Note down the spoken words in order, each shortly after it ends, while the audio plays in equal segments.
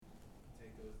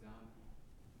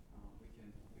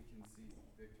can see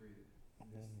victory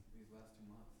these last 2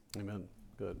 months. Amen.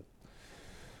 Good.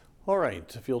 All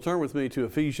right, if you'll turn with me to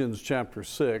Ephesians chapter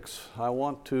 6, I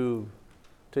want to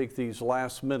take these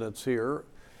last minutes here,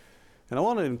 and I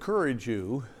want to encourage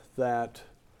you that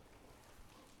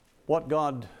what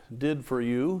God did for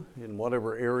you in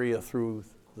whatever area through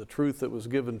the truth that was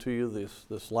given to you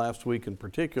this last week in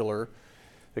particular,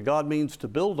 that God means to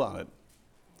build on it.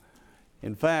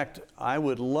 In fact, I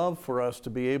would love for us to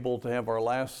be able to have our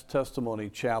last testimony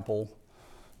chapel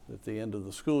at the end of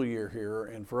the school year here,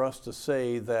 and for us to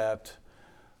say that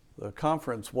the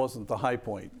conference wasn't the high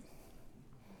point,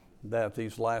 that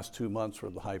these last 2 months were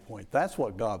the high point. That's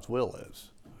what God's will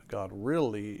is. God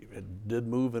really did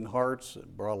move in hearts.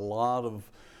 It brought a lot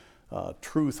of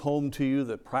truth home to you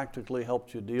that practically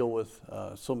helped you deal with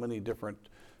so many different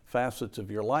facets of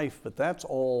your life, but that's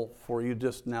all for you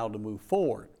just now to move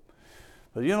forward.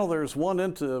 But you know, there's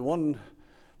one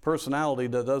personality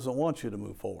that doesn't want you to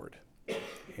move forward.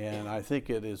 And I think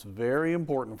it is very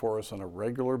important for us on a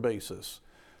regular basis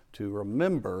to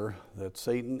remember that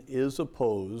Satan is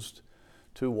opposed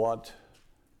to what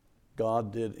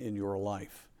God did in your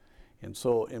life. And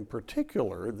so in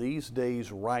particular, these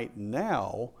days right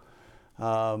now,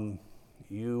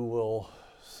 you will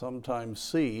sometimes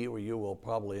see, or you will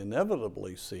probably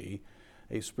inevitably see,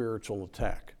 a spiritual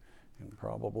attack. And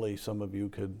probably some of you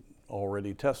could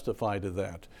already testify to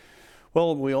that.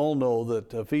 Well, we all know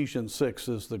that Ephesians 6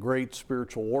 is the great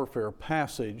spiritual warfare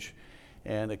passage,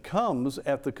 and it comes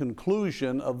at the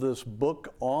conclusion of this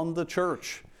book on the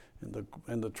church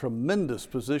and the tremendous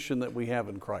position that we have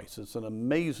in Christ. It's an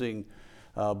amazing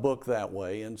book that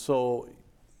way. And so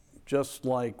just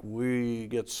like we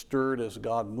get stirred as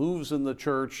God moves in the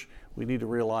church, we need to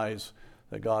realize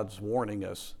that God's warning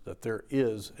us that there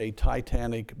is a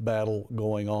titanic battle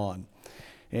going on.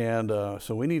 And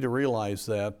so we need to realize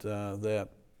that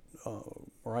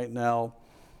right now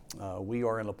we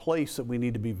are in a place that we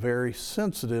need to be very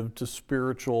sensitive to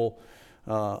spiritual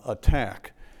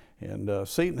attack. And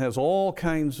Satan has all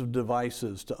kinds of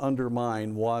devices to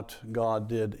undermine what God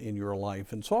did in your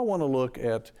life. And so I want to look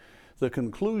at the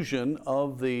conclusion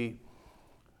of the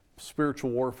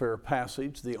spiritual warfare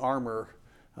passage, the armor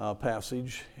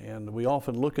passage. And we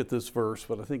often look at this verse,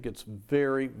 but I think it's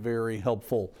very, very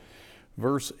helpful.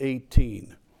 Verse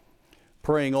 18,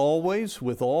 praying always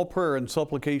with all prayer and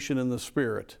supplication in the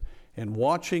Spirit, and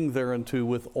watching thereunto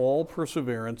with all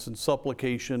perseverance and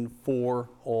supplication for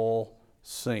all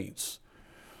saints.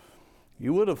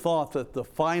 You would have thought that the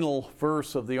final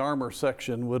verse of the armor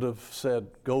section would have said,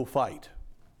 go fight,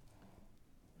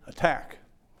 attack.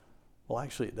 Well,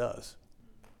 actually it does.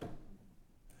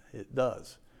 It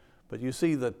does. But you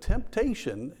see, the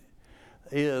temptation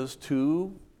is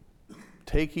to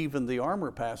take even the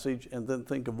armor passage and then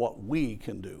think of what we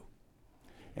can do.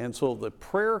 And so the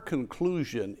prayer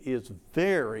conclusion is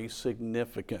very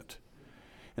significant.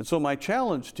 And so my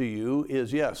challenge to you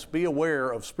is, yes, be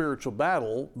aware of spiritual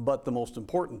battle, but the most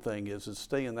important thing is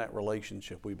stay in that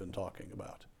relationship we've been talking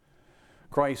about.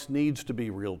 Christ needs to be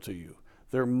real to you.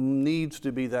 There needs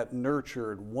to be that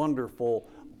nurtured, wonderful,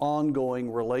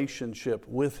 ongoing relationship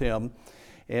with Him.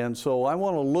 And so I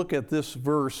want to look at this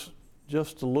verse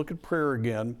just to look at prayer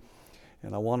again,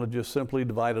 and I want to just simply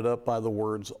divide it up by the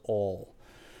words all,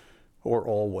 or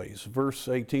always. Verse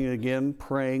 18 again,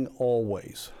 praying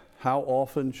always. How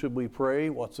often should we pray?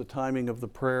 What's the timing of the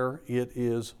prayer? It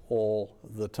is all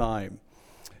the time.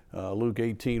 Luke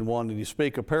 18:1, and He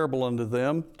spake a parable unto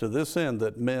them to this end,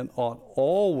 that men ought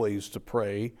always to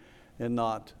pray and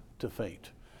not to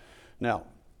faint. Now,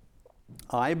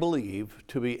 I believe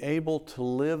to be able to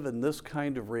live in this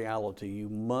kind of reality, you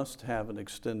must have an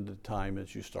extended time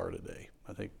as you start a day.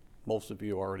 I think most of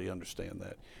you already understand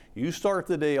that. You start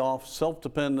the day off,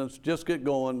 self-dependence, just get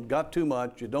going, got too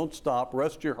much, you don't stop,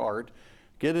 rest your heart,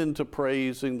 get into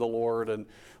praising the Lord and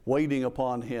waiting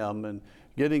upon Him and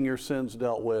getting your sins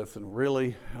dealt with and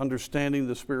really understanding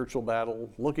the spiritual battle,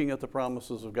 looking at the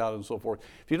promises of God and so forth.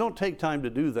 If you don't take time to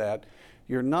do that,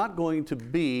 you're not going to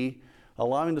be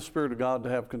allowing the Spirit of God to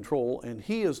have control, and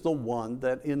He is the one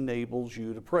that enables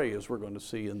you to pray, as we're going to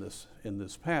see in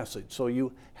this passage. So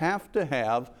you have to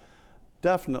have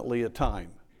definitely a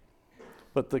time.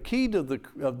 But the key to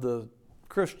the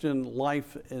Christian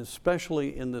life,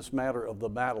 especially in this matter of the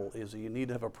battle, is that you need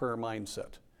to have a prayer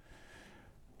mindset.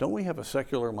 Don't we have a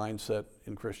secular mindset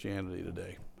in Christianity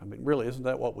today? I mean, really, isn't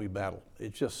that what we battle?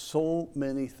 It's just so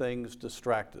many things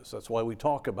distract us. That's why we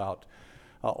talk about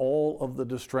all of the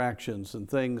distractions and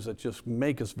things that just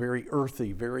make us very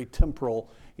earthy, very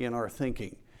temporal in our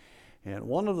thinking. And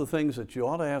one of the things that you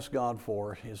ought to ask God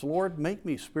for is, Lord, make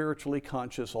me spiritually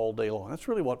conscious all day long. That's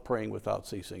really what praying without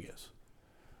ceasing is.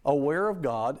 Aware of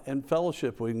God and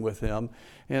fellowshipping with Him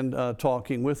and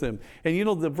talking with Him. And you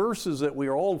know, the verses that we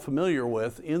are all familiar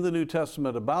with in the New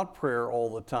Testament about prayer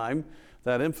all the time,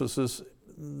 that emphasis,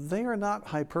 they are not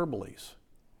hyperboles.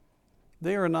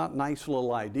 They are not nice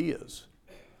little ideas.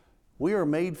 We are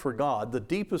made for God. The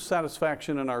deepest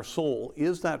satisfaction in our soul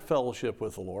is that fellowship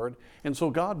with the Lord. And so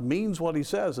God means what He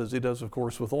says, as He does, of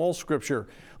course, with all Scripture.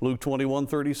 Luke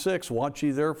 21:36, watch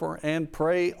ye therefore and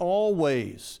pray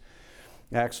always.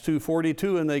 Acts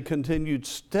 2:42, and they continued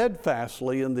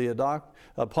steadfastly in the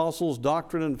apostles'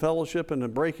 doctrine and fellowship and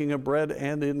in breaking of bread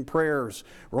and in prayers.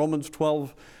 Romans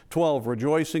 12:12,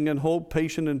 rejoicing in hope,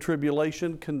 patient in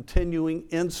tribulation, continuing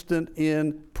instant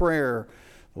in prayer.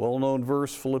 The well-known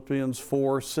verse, Philippians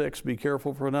 4:6, be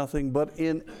careful for nothing, but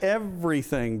in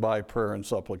everything by prayer and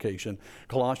supplication.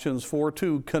 Colossians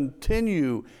 4:2,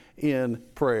 continue in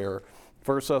prayer.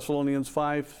 1 Thessalonians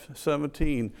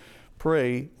 5:17,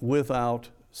 pray without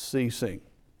ceasing.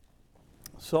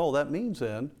 So that means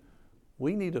then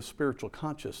we need a spiritual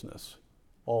consciousness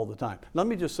all the time. Let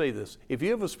me just say this. If you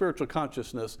have a spiritual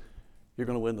consciousness, you're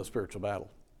going to win the spiritual battle.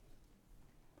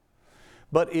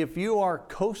 But if you are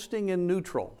coasting in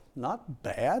neutral, not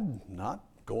bad, not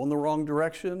going the wrong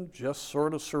direction, just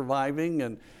sort of surviving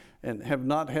and have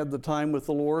not had the time with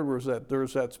the Lord, where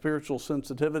there's that spiritual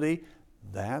sensitivity,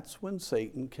 that's when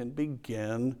Satan can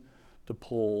begin to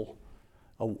pull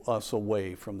us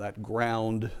away from that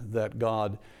ground that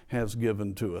God has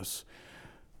given to us.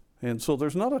 And so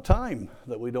there's not a time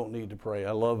that we don't need to pray.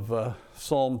 I love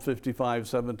Psalm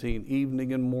 55:17,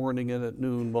 evening and morning and at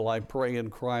noon will I pray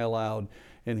and cry aloud,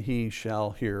 and He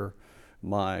shall hear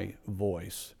my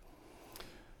voice.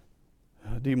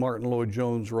 D. Martin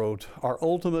Lloyd-Jones wrote, our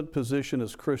ultimate position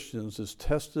as Christians is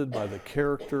tested by the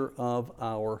character of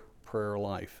our prayer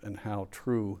life and how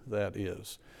true that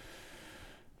is.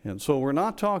 And so we're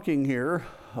not talking here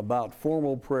about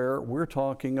formal prayer. We're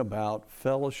talking about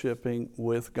fellowshipping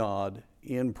with God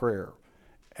in prayer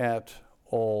at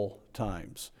all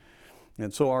times.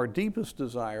 And so our deepest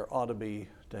desire ought to be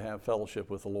to have fellowship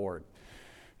with the Lord.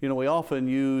 You know, we often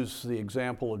use the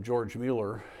example of George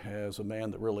Mueller as a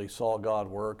man that really saw God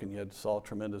work and yet saw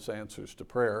tremendous answers to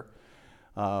prayer.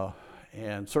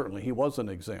 And certainly he was an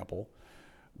example,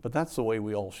 but that's the way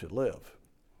we all should live.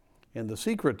 And the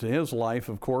secret to his life,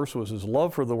 of course, was his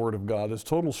love for the Word of God, his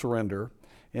total surrender,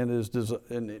 and his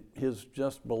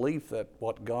just belief that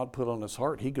what God put on his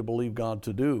heart, he could believe God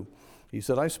to do. He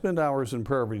said, I spend hours in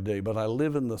prayer every day, but I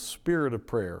live in the spirit of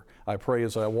prayer. I pray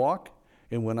as I walk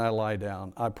and when I lie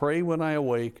down. I pray when I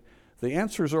awake. The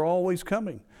answers are always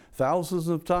coming. Thousands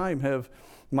of times have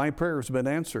my prayers been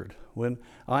answered. When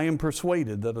I am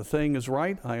persuaded that a thing is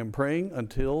right, I am praying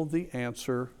until the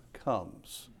answer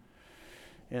comes.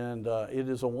 And it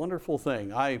is a wonderful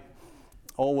thing. I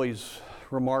always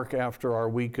remark after our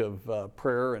week of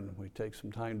prayer, and we take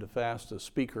some time to fast as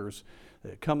speakers,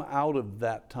 that come out of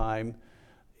that time,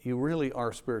 you really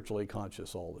are spiritually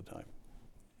conscious all the time.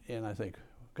 And I think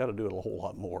we've got to do it a whole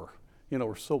lot more. You know,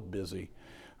 we're so busy.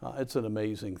 It's an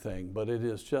amazing thing, but it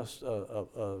is just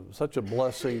such a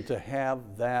blessing to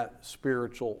have that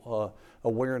spiritual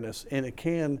awareness, and it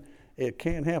can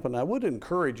happen. I would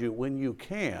encourage you, when you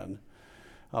can,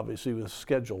 obviously with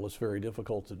schedule it's very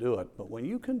difficult to do it, but when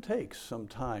you can take some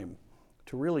time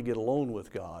to really get alone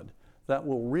with God, that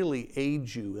will really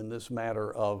aid you in this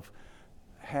matter of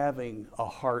having a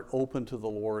heart open to the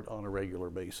Lord on a regular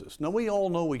basis. Now, we all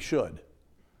know we should,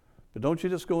 but don't you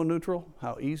just go neutral?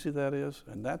 How easy that is?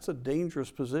 And that's a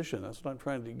dangerous position. That's what I'm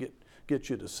trying to get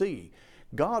you to see.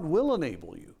 God will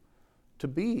enable you to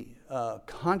be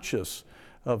conscious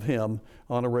of Him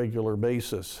on a regular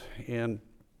basis. And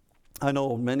I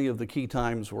know many of the key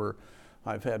times where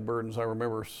I've had burdens. I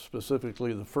remember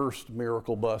specifically the first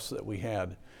miracle bus that we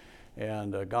had.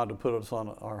 And God had put us on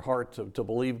our heart to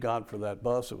believe God for that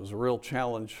bus. It was a real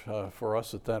challenge for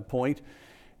us at that point.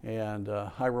 And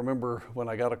I remember when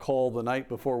I got a call the night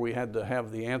before we had to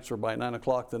have the answer by 9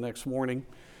 o'clock the next morning,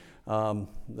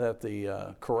 that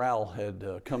the corral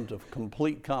had come to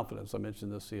complete confidence. I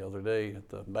mentioned this the other day at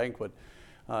the banquet.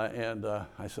 And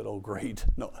I said, oh, great.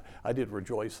 No, I did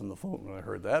rejoice on the phone when I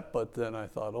heard that, but then I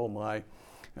thought, oh my,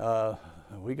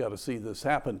 we got to see this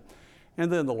happen.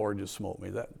 And then the Lord just smote me.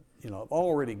 That, you know, I've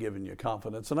already given you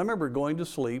confidence. And I remember going to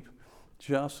sleep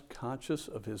just conscious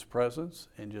of His presence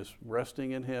and just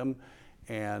resting in Him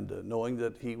and knowing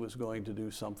that He was going to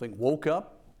do something. Woke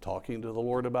up talking to the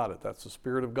Lord about it. That's the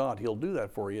Spirit of God. He'll do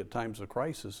that for you at times of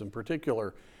crisis in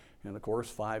particular. And of course,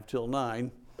 5 till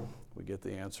 9. We get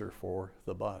the answer for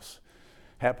the bus.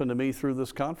 happened to me through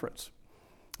this conference.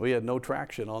 We had no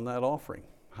traction on that offering.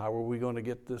 How were we going to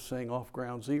get this thing off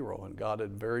ground zero? And God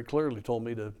had very clearly told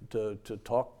me to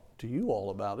talk to you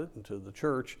all about it and to the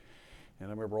church. And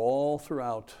I remember all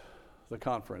throughout the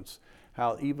conference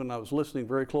how even I was listening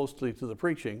very closely to the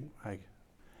preaching, I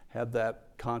had that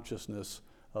consciousness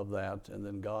of that. And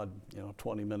then God,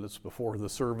 20 minutes before the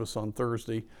service on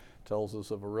Thursday tells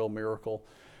us of a real miracle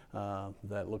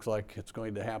that looks like it's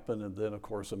going to happen. And then, of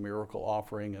course, a miracle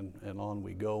offering, and on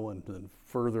we go. And then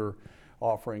further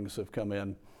offerings have come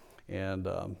in. And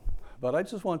but I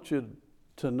just want you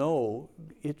to know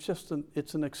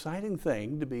it's an exciting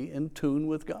thing to be in tune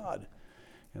with God.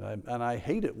 And I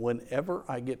hate it whenever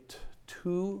I get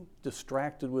too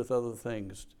distracted with other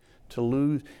things.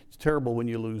 It's terrible when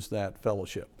you lose that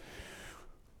fellowship.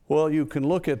 Well, you can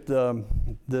look at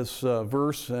this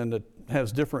verse, and it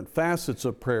has different facets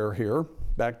of prayer here.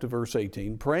 Back to verse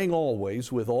 18. Praying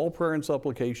always with all prayer and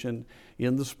supplication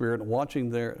in the Spirit, watching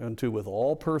thereunto with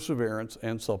all perseverance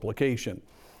and supplication.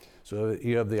 So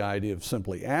you have the idea of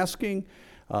simply asking.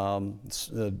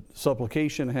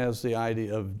 Supplication has the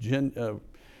idea of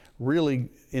really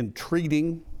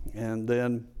entreating, and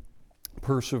then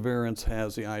perseverance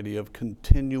has the idea of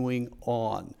continuing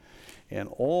on. And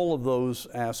all of those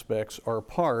aspects are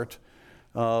part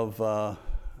of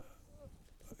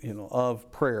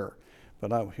prayer.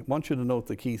 But I want you to note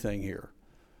the key thing here.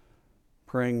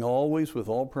 Praying always with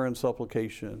all prayer and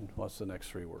supplication. What's the next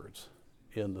three words?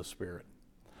 In the Spirit.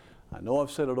 I know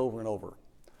I've said it over and over,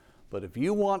 but if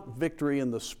you want victory in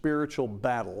the spiritual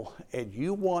battle, and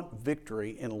you want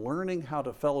victory in learning how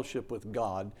to fellowship with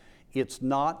God, it's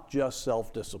not just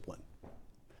self-discipline.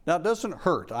 Now, it doesn't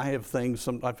hurt. I have things,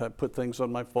 I've had put things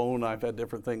on my phone, I've had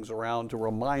different things around to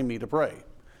remind me to pray.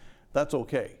 That's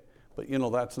okay, but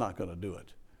that's not going to do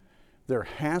it. There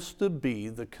has to be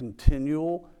the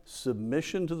continual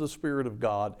submission to the Spirit of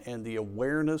God and the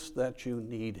awareness that you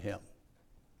need Him.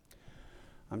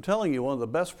 I'm telling you, one of the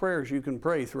best prayers you can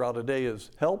pray throughout a day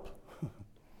is, help.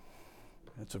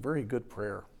 It's a very good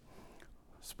prayer.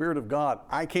 Spirit of God,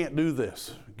 I can't do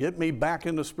this. Get me back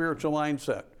in the spiritual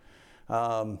mindset.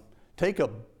 Take a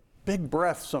big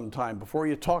breath sometime before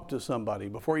you talk to somebody,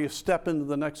 before you step into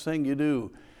the next thing you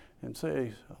do, and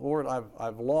say, Lord,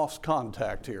 I've lost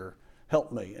contact here.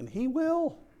 Help me. And He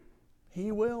will.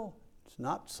 He will. It's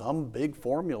not some big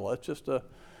formula. It's just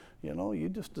you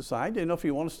just decide. If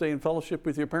you want to stay in fellowship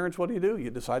with your parents, what do? You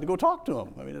decide to go talk to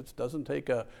them. I mean, it doesn't take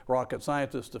a rocket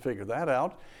scientist to figure that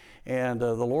out. And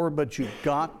but you've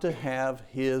got to have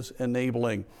His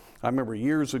enabling. I remember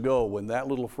years ago when that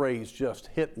little phrase just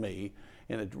hit me,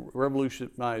 and it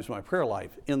revolutionized my prayer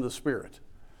life, in the Spirit.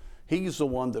 He's the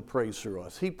one that prays through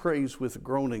us. He prays with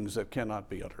groanings that cannot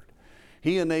be uttered.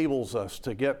 He enables us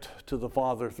to get to the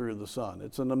Father through the Son.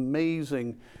 It's an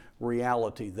amazing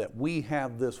reality that we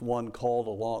have this one called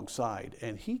alongside,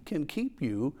 and He can keep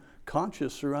you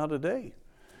conscious throughout a day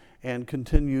and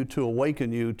continue to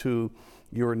awaken you to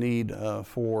your need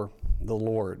for the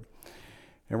Lord.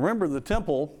 And remember, the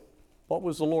temple, what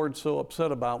was the Lord so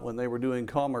upset about when they were doing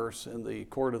commerce in the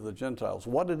court of the Gentiles?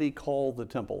 What did He call the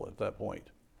temple at that point?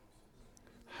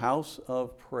 House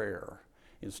of prayer.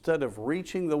 Instead of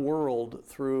reaching the world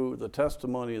through the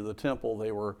testimony of the temple,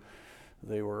 they were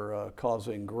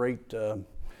causing great,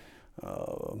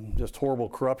 just horrible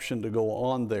corruption to go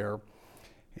on there.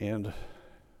 And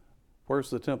where's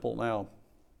the temple now?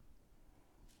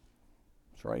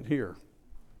 It's right here.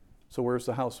 So where's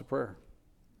the house of prayer?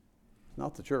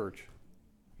 Not the church.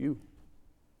 You.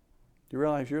 Do you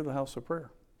realize you're the house of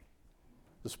prayer?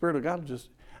 The Spirit of God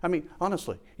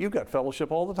honestly, you've got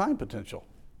fellowship all the time potential.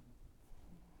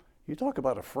 You talk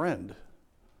about a friend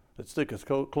that sticks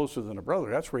closer than a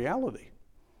brother. That's reality.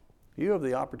 You have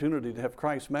the opportunity to have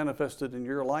Christ manifested in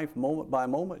your life moment by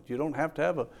moment. You don't have to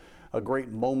have a great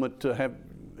moment to have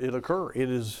it occur. It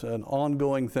is an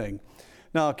ongoing thing.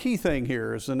 Now, a key thing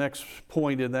here is the next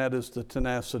point, and that is the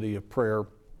tenacity of prayer.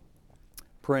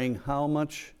 Praying how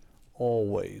much?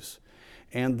 Always.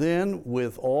 And then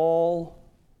with all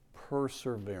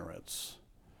perseverance.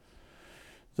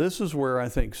 This is where I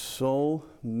think so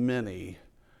many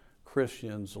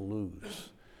Christians lose.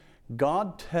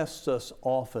 God tests us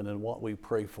often in what we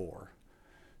pray for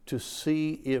to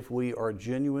see if we are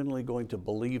genuinely going to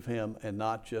believe Him and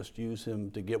not just use Him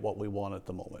to get what we want at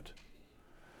the moment.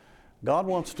 God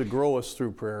wants to grow us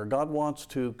through prayer. God wants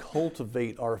to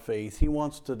cultivate our faith. He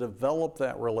wants to develop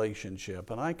that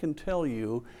relationship. And I can tell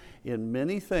you, in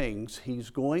many things, He's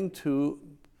going to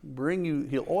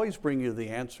He'll always bring you the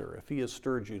answer if He has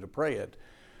stirred you to pray it.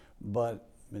 But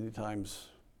many times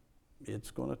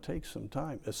it's going to take some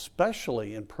time,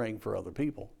 especially in praying for other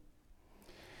people.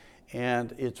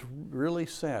 And it's really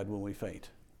sad when we faint,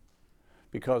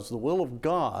 because the will of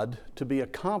God to be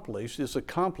accomplished is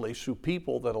accomplished through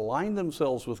people that align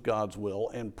themselves with God's will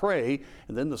and pray,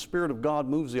 and then the Spirit of God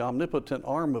moves the omnipotent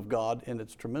arm of God, and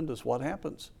it's tremendous what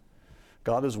happens.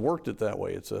 God has worked it that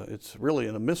way. It's really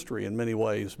a mystery in many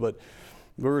ways, but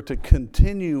we're to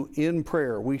continue in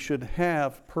prayer. We should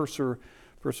have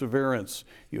perseverance.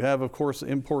 You have, of course, the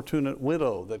importunate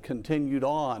widow that continued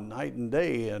on night and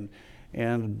day,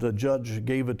 and the judge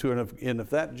gave it to her. And if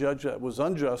that judge that was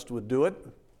unjust would do it,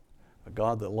 a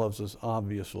God that loves us,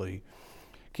 obviously.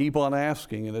 Keep on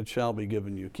asking, and it shall be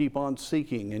given you. Keep on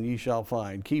seeking, and ye shall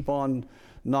find. Keep on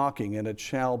knocking, and it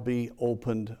shall be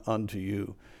opened unto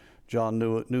you. John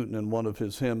Newton, in one of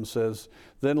his hymns, says,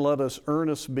 "Then let us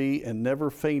earnest be, and never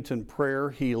faint in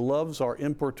prayer. He loves our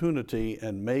importunity,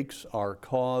 and makes our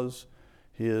cause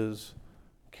his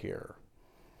care."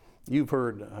 You've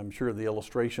heard, I'm sure, the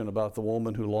illustration about the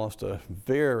woman who lost a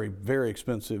very, very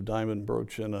expensive diamond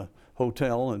brooch in a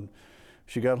hotel, and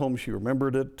she got home, she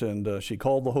remembered it, and she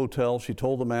called the hotel. She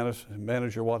told the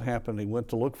manager what happened. He went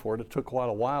to look for it. It took quite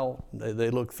a while. They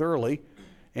looked thoroughly,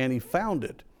 and he found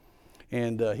it.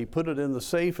 And he put it in the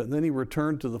safe, and then he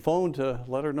returned to the phone to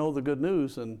let her know the good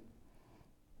news, and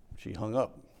she hung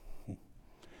up.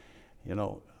 You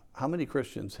know, how many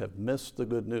Christians have missed the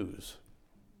good news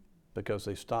because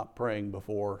they stopped praying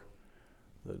before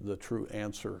the true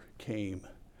answer came?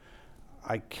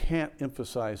 I can't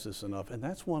emphasize this enough, and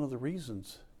that's one of the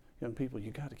reasons, young people, you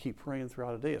got to keep praying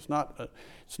throughout the day. It's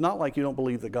not like you don't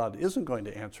believe that God isn't going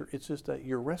to answer. It's just that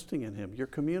you're resting in Him. You're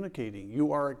communicating.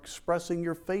 You are expressing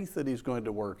your faith that He's going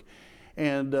to work,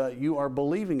 and you are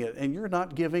believing it, and you're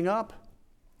not giving up.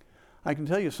 I can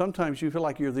tell you, sometimes you feel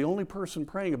like you're the only person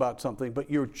praying about something,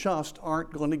 but you just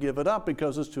aren't going to give it up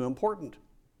because it's too important.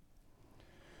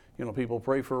 You know, people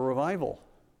pray for a revival.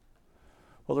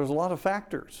 Well, there's a lot of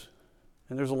factors,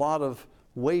 and there's a lot of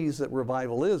ways that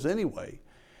revival is anyway.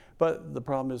 But the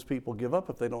problem is people give up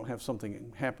if they don't have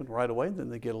something happen right away, then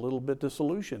they get a little bit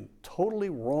disillusioned. Totally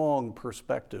wrong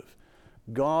perspective.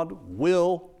 God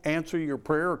will answer your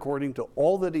prayer according to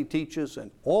all that He teaches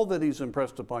and all that He's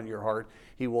impressed upon your heart.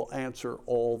 He will answer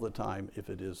all the time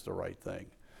if it is the right thing.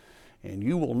 And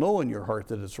you will know in your heart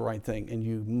that it's the right thing, and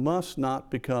you must not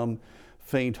become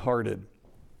faint-hearted.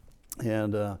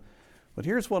 But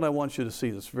here's what I want you to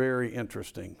see that's very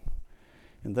interesting,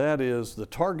 and that is the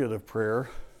target of prayer.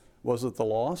 Was it the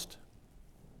lost?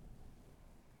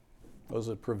 Was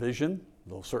it provision?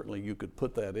 Though certainly you could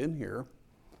put that in here.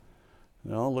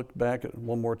 Now look back at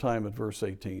one more time at verse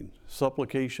 18.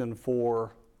 Supplication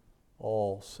for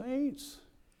all saints.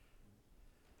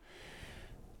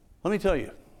 Let me tell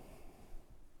you,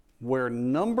 where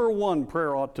number one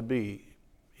prayer ought to be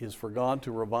is for God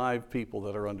to revive people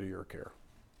that are under your care.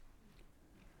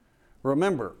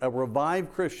 Remember, a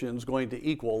revived Christian is going to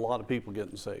equal a lot of people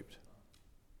getting saved.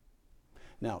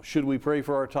 Now, should we pray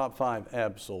for our top 5?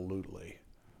 Absolutely.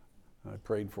 I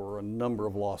prayed for a number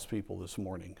of lost people this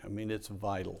morning. I mean, it's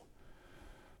vital.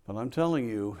 But I'm telling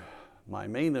you, my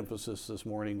main emphasis this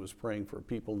morning was praying for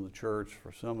people in the church,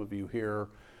 for some of you here,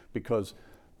 because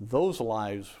those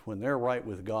lives, when they're right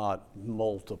with God,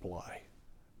 multiply.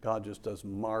 God just does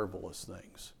marvelous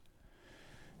things.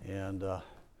 And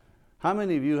how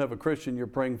many of you have a Christian you're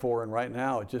praying for, and right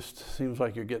now it just seems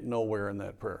like you're getting nowhere in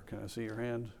that prayer? Can I see your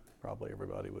hand? Probably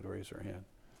everybody would raise their hand.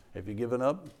 Have you given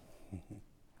up?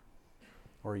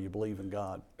 Or you believe in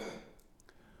God?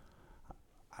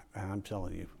 I'm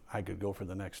telling you, I could go for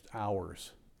the next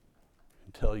hours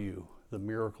and tell you the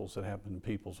miracles that happen in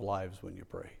people's lives when you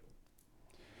pray.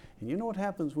 And you know what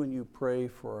happens when you pray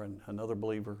for another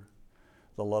believer?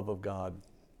 The love of God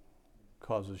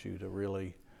causes you to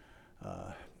really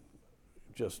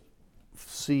just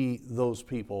see those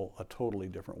people a totally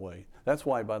different way. That's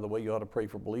why, by the way, you ought to pray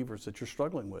for believers that you're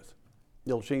struggling with.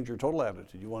 It'll change your total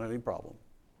attitude. You won't have any problem.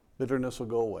 Bitterness will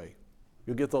go away.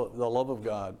 You'll get the love of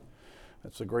God.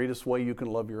 That's the greatest way you can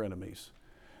love your enemies.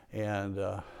 And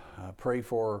pray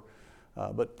for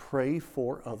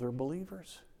other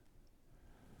believers.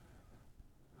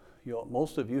 You know,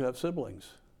 most of you have siblings.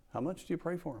 How much do you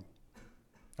pray for them?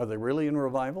 Are they really in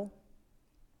revival?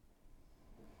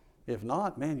 If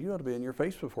not, man, you ought to be in your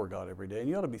face before God every day, and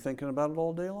you ought to be thinking about it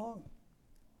all day long.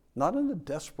 Not in a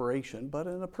desperation, but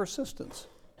in a persistence.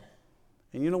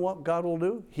 And you know what God will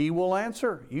do? He will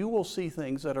answer. You will see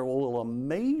things that will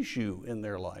amaze you in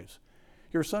their lives.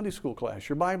 Your Sunday school class,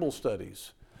 your Bible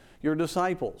studies, your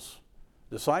disciples.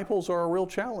 Disciples are a real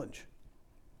challenge.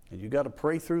 And you've got to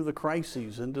pray through the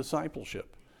crises in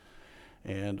discipleship.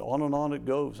 And on it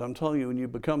goes. I'm telling you, when you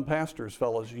become pastors,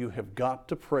 fellas, you have got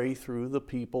to pray through the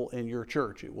people in your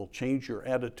church. It will change your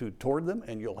attitude toward them,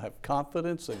 and you'll have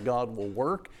confidence that God will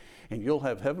work, and you'll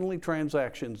have heavenly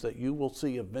transactions that you will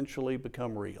see eventually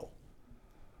become real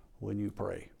when you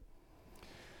pray.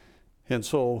 And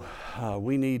so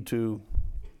we need to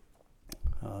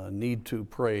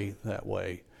pray that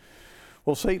way.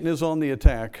 Well, Satan is on the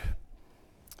attack.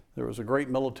 There was a great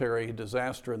military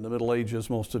disaster in the Middle Ages,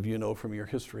 most of you know from your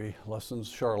history lessons,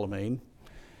 Charlemagne.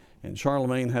 And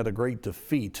Charlemagne had a great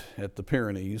defeat at the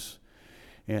Pyrenees,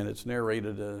 and it's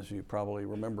narrated, as you probably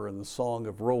remember, in the Song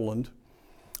of Roland.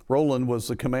 Roland was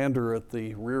the commander at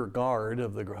the rear guard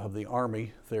of the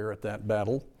army there at that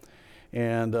battle,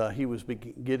 and he was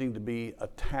getting to be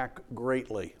attacked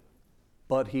greatly.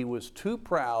 But he was too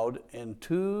proud and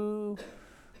too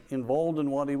involved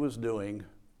in what he was doing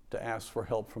to ask for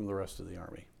help from the rest of the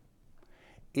army.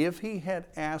 If he had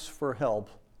asked for help,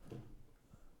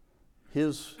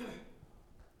 his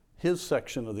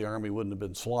section of the army wouldn't have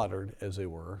been slaughtered as they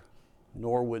were,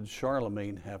 nor would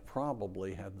Charlemagne have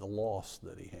probably had the loss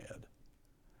that he had.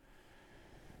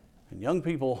 And young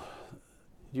people,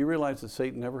 do you realize that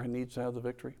Satan never needs to have the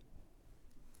victory?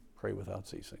 Pray without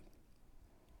ceasing.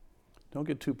 Don't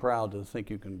get too proud to think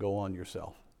you can go on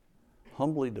yourself.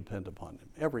 Humbly depend upon him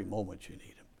every moment you need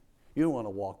him. You don't want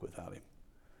to walk without him.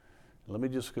 Let me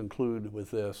just conclude with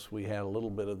this. We had a little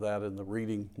bit of that in the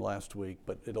reading last week,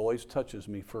 but it always touches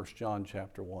me, 1 John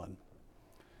chapter 1.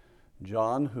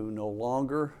 John, who no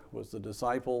longer was the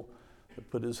disciple that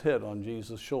put his head on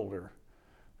Jesus' shoulder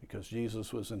because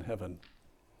Jesus was in heaven,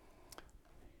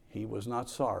 he was not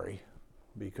sorry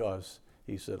because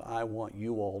he said, I want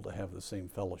you all to have the same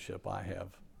fellowship I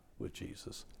have with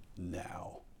Jesus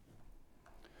now.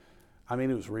 I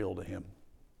mean, it was real to him.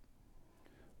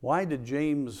 Why did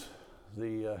James,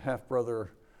 the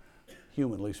half-brother,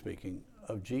 humanly speaking,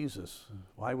 of Jesus,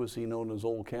 why was he known as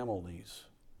Old Camel Knees?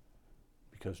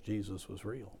 Because Jesus was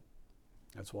real.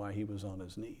 That's why he was on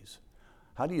his knees.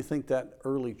 How do you think that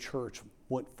early church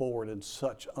went forward in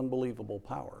such unbelievable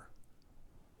power?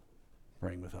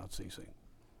 Praying without ceasing.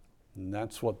 And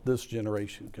that's what this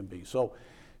generation can be. So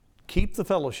keep the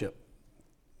fellowship.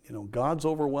 You know, God's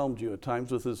overwhelmed you at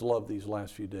times with his love these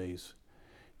last few days.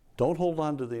 Don't hold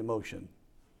on to the emotion.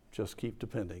 Just keep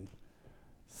depending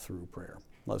through prayer.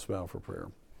 Let's bow for prayer.